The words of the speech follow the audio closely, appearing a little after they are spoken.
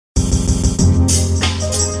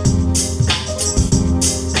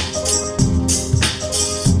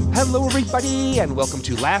everybody, and welcome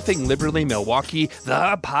to Laughing Liberally Milwaukee,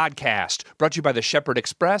 the podcast, brought to you by the Shepherd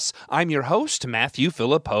Express. I'm your host, Matthew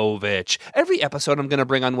Filipowicz. Every episode, I'm going to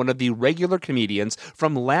bring on one of the regular comedians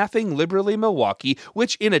from Laughing Liberally Milwaukee,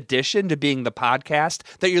 which, in addition to being the podcast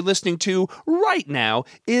that you're listening to right now,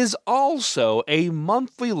 is also a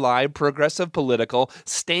monthly live progressive political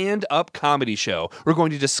stand-up comedy show. We're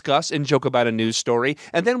going to discuss and joke about a news story,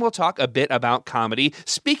 and then we'll talk a bit about comedy.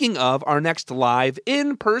 Speaking of, our next live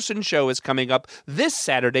in-person show is coming up this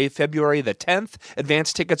Saturday, February the 10th.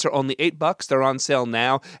 Advance tickets are only $8. They're on sale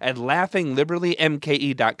now at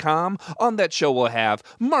laughingliberalymke.com. On that show, we'll have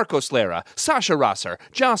Marcos Lara, Sasha Rosser,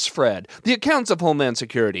 Joss Fred, the Accounts of Homeland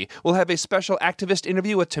Security. We'll have a special activist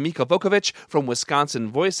interview with Tamika Vukovic from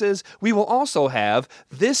Wisconsin Voices. We will also have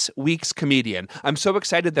this week's comedian. I'm so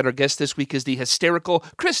excited that our guest this week is the hysterical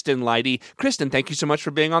Kristin Lytie. Kristin, thank you so much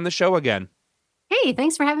for being on the show again. Hey,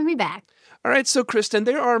 thanks for having me back. All right, so Kristin,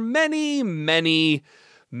 there are many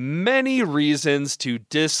reasons to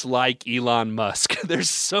dislike Elon Musk. There's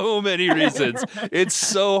so many reasons. It's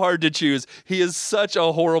so hard to choose. He is such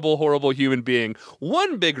a horrible human being.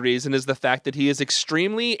 One big reason is the fact that he is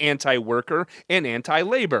extremely anti-worker and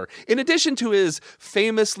anti-labor. In addition to his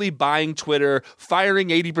famously buying Twitter, firing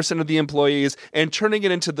 80% of the employees, and turning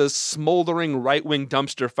it into the smoldering right-wing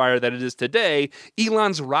dumpster fire that it is today,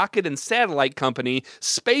 Elon's rocket and satellite company,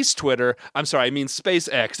 SpaceX.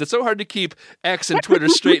 It's so hard to keep X and Twitter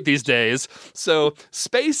straight these days. So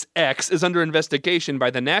SpaceX is under investigation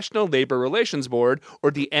by the National Labor Relations Board,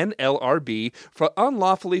 or the NLRB, for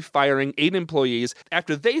unlawfully firing 8 employees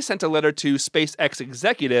after they sent a letter to SpaceX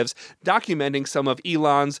executives documenting some of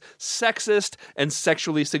Elon's sexist and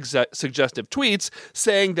sexually suggestive tweets,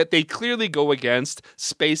 saying that they clearly go against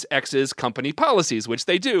SpaceX's company policies, which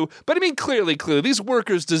they do. But I mean, clearly, these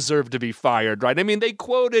workers deserve to be fired, right? I mean, they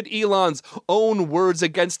quoted Elon's own words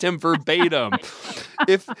against him verbatim.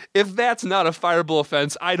 If that's not a fireable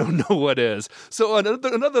offense, I don't know what is. So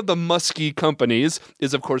another of the Musky companies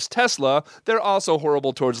is, of course, Tesla. They're also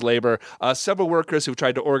horrible towards labor. Several workers who've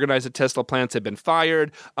tried to organize at Tesla plants have been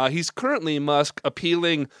fired. He's currently, Musk,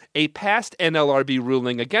 appealing a past NLRB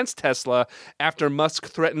ruling against Tesla after Musk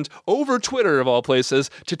threatened over Twitter, of all places,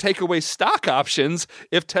 to take away stock options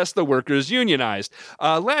if Tesla workers unionized.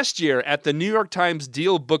 Last year at the New York Times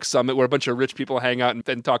Deal Book Summit, where a bunch of rich people hang out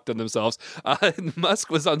and talk to themselves, Musk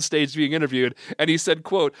was on stage being interviewed, and he said,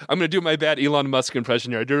 quote, I'm going to do my bad Elon Musk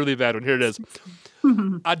impression here. I do a really bad one. Here it is.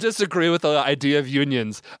 I disagree with the idea of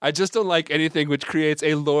unions. I just don't like anything which creates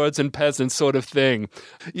a lords and peasants sort of thing.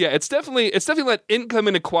 Yeah, it's definitely that income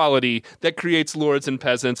inequality that creates lords and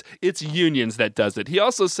peasants. It's unions that does it. He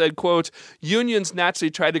also said, quote, unions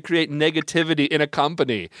naturally try to create negativity in a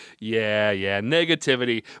company. Yeah,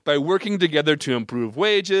 negativity. By working together to improve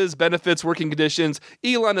wages, benefits, working conditions.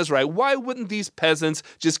 Elon is right. Why wouldn't these peasants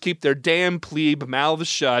just keep their damn plebe mouths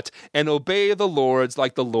shut and obey the lords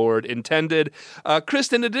like the Lord intended?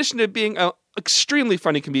 Kristin, in addition to being an extremely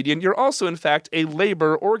funny comedian, you're also, in fact, a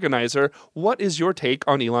labor organizer. What is your take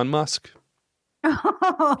on Elon Musk?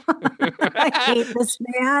 Oh, I hate this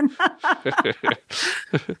man.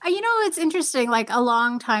 It's interesting. Like, a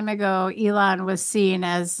long time ago, Elon was seen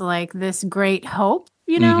as like this great hope,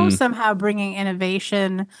 somehow bringing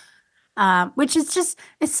innovation, which is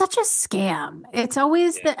it's such a scam. It's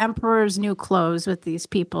always the emperor's new clothes with these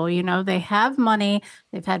people. They have money.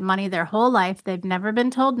 They've had money their whole life. They've never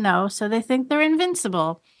been told no, so they think they're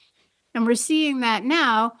invincible. And we're seeing that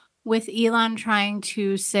now with Elon trying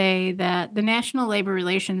to say that the National Labor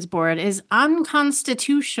Relations Board is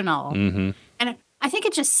unconstitutional. Mm-hmm. And I think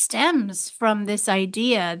it just stems from this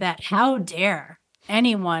idea that how dare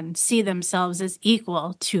anyone see themselves as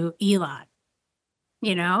equal to Elon?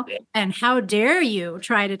 And how dare you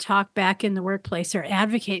try to talk back in the workplace or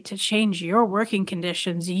advocate to change your working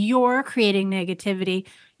conditions? You're creating negativity.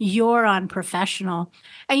 You're unprofessional.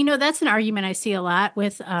 And, that's an argument I see a lot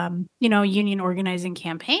with, union organizing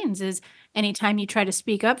campaigns is anytime you try to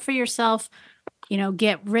speak up for yourself,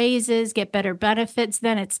 get raises, get better benefits,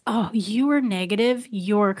 then it's, you are negative.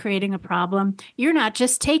 You're creating a problem. You're not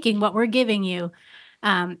just taking what we're giving you.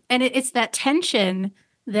 And it's that tension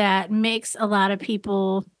that makes a lot of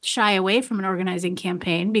people shy away from an organizing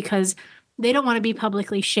campaign because they don't want to be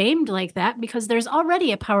publicly shamed like that because there's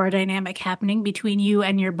already a power dynamic happening between you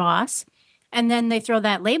and your boss. And then they throw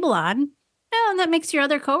that label on, and that makes your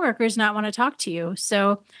other coworkers not want to talk to you.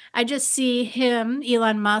 So I just see him,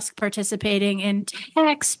 Elon Musk, participating in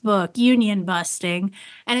textbook union busting.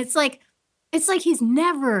 And it's like he's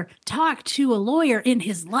never talked to a lawyer in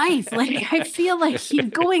his life. Like, I feel like he's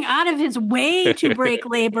going out of his way to break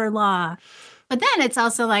labor law. But then it's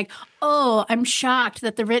also like, oh, I'm shocked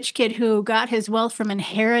that the rich kid who got his wealth from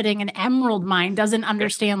inheriting an emerald mine doesn't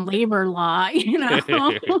understand labor law,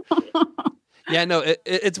 Yeah, no,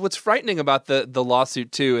 it's what's frightening about the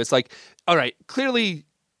lawsuit too. It's like, all right, clearly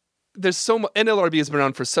there's so much. NLRB has been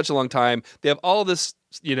around for such a long time. They have all this,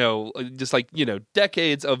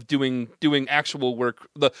 decades of doing actual work,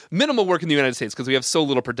 the minimal work in the United States, because we have so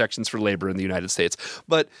little protections for labor in the United States.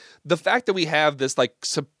 But the fact that we have this like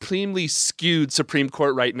supremely skewed Supreme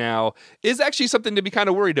Court right now is actually something to be kind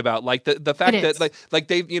of worried about. Like the fact that like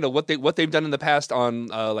they've what they've done in the past on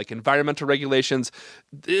like environmental regulations,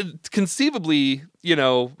 conceivably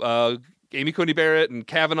Amy Coney Barrett and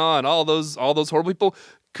Kavanaugh and all those horrible people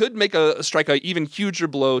could strike an even huger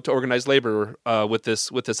blow to organized labor with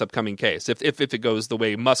this upcoming case if it goes the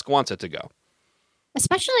way Musk wants it to go.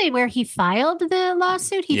 Especially where he filed the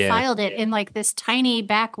lawsuit. He filed it in like this tiny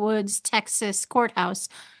backwoods Texas courthouse,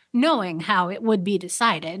 knowing how it would be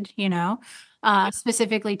decided,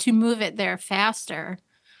 specifically to move it there faster.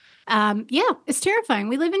 It's terrifying.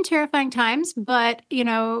 We live in terrifying times, but,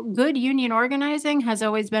 good union organizing has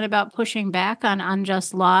always been about pushing back on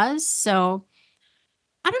unjust laws. So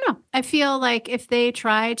I don't know. I feel like if they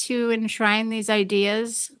try to enshrine these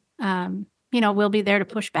ideas, we'll be there to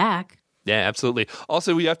push back. Yeah, absolutely.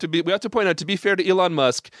 Also, we have to point out, to be fair to Elon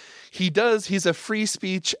Musk, he's a free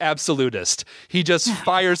speech absolutist. He just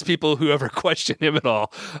fires people who ever question him at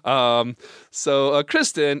all. So,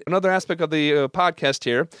 Kristin, another aspect of the podcast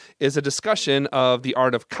here is a discussion of the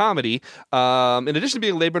art of comedy. In addition to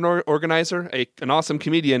being a labor organizer, an awesome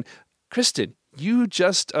comedian, Kristin, you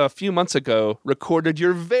just a few months ago recorded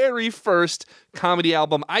your very first comedy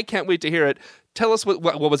album. I can't wait to hear it. Tell us what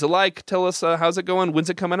was it like? Tell us how's it going? When's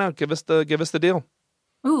it coming out? Give us the deal.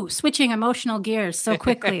 Ooh, switching emotional gears so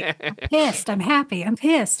quickly. I'm pissed. I'm happy. I'm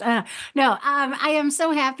pissed. I am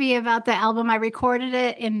so happy about the album. I recorded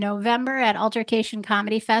it in November at Altercation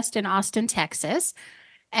Comedy Fest in Austin, Texas.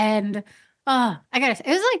 And it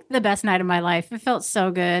was like the best night of my life. It felt so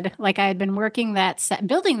good. Like I had been working that set,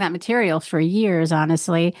 building that material for years,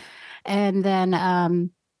 honestly. And then,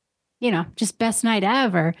 just best night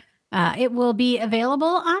ever. It will be available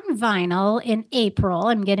on vinyl in April.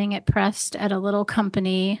 I'm getting it pressed at a little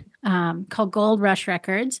company called Gold Rush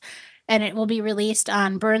Records. And it will be released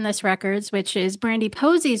on Burn This Records, which is Brandy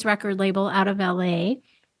Posey's record label out of LA.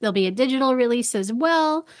 There'll be a digital release as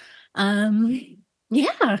well.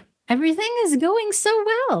 Everything is going so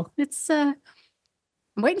well. It's I'm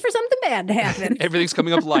waiting for something bad to happen. Everything's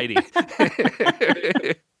coming up lighty.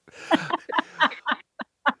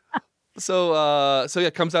 So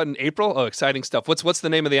it comes out in April. Oh, exciting stuff. What's the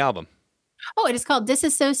name of the album? Oh, it is called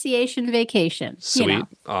Disassociation Vacation. Sweet.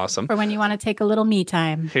 Awesome. For when you want to take a little me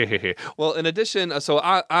time. Well, in addition, so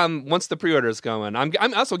I'm once the pre-order is going, I'm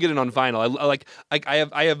also getting on vinyl.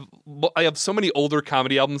 I have so many older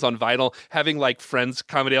comedy albums on vinyl. Having like friends'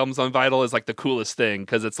 comedy albums on vinyl is like the coolest thing,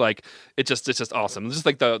 because it's just awesome. It's just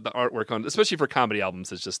like the artwork on, especially for comedy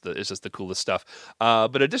albums, it's just the coolest stuff.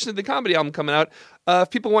 But in addition to the comedy album coming out, if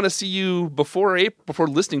people want to see you before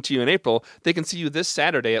listening to you in April, they can see you this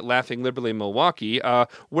Saturday at Laughing Liberally Milwaukee.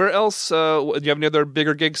 Where else? Do you have any other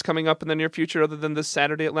bigger gigs coming up in the near future other than this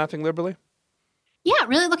Saturday at Laughing Liberally? Yeah,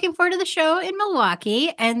 really looking forward to the show in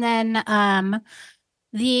Milwaukee. And then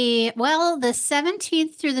the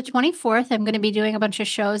 17th through the 24th, I'm going to be doing a bunch of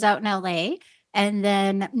shows out in LA. And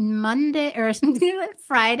then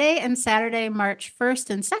Friday and Saturday, March 1st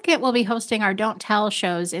and 2nd, we'll be hosting our Don't Tell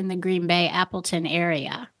shows in the Green Bay, Appleton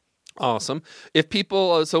area. Awesome. If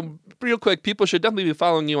people, so real quick, people should definitely be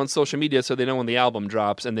following you on social media so they know when the album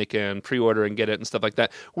drops and they can pre-order and get it and stuff like that.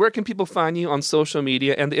 Where can people find you on social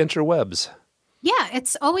media and the interwebs? Yeah,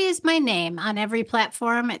 it's always my name on every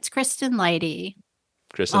platform. It's Kristin Lytie.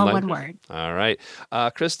 Kristin all Lytie. One word. All right.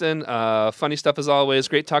 Kristin, funny stuff as always.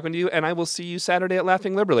 Great talking to you. And I will see you Saturday at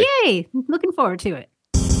Laughing Liberally. Yay. Looking forward to it.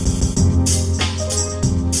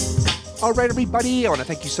 All right, everybody, I want to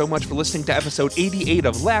thank you so much for listening to episode 88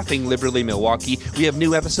 of Laughing Liberally Milwaukee. We have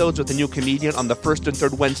new episodes with a new comedian on the first and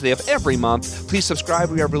third Wednesday of every month. Please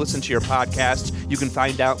subscribe wherever you listen to your podcasts. You can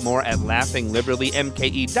find out more at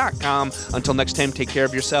laughingliberallymke.com. Until next time, take care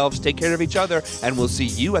of yourselves, take care of each other, and we'll see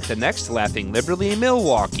you at the next Laughing Liberally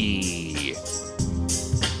Milwaukee.